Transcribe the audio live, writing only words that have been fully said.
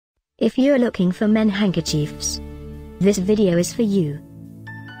If you're looking for men handkerchiefs, this video is for you.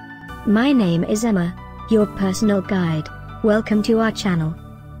 My name is Emma, your personal guide. Welcome to our channel.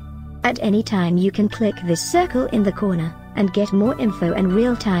 At any time you can click this circle in the corner, and get more info and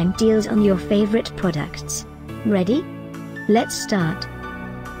real-time deals on your favorite products. Ready? Let's start.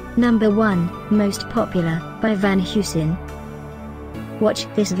 Number 1, Most Popular, by Van Heusen. Watch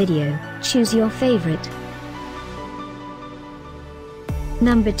this video, choose your favorite.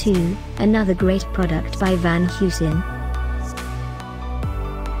 Number 2, another great product by Van Heusen.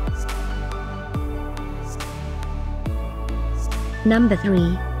 Number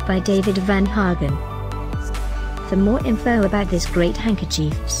 3, by David Van Hagen. For more info about this great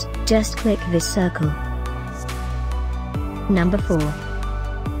handkerchiefs, just click this circle. Number 4.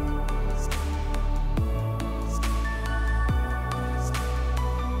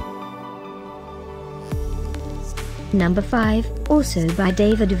 Number 5, also by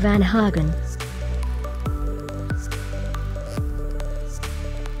David Van Hagen.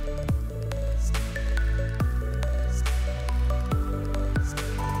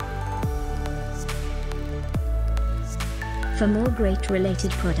 For more great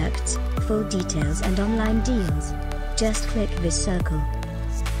related products, full details and online deals, just click this circle.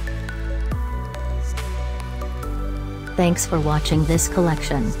 Thanks for watching this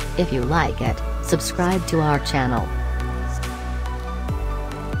collection. If you like it, subscribe to our channel.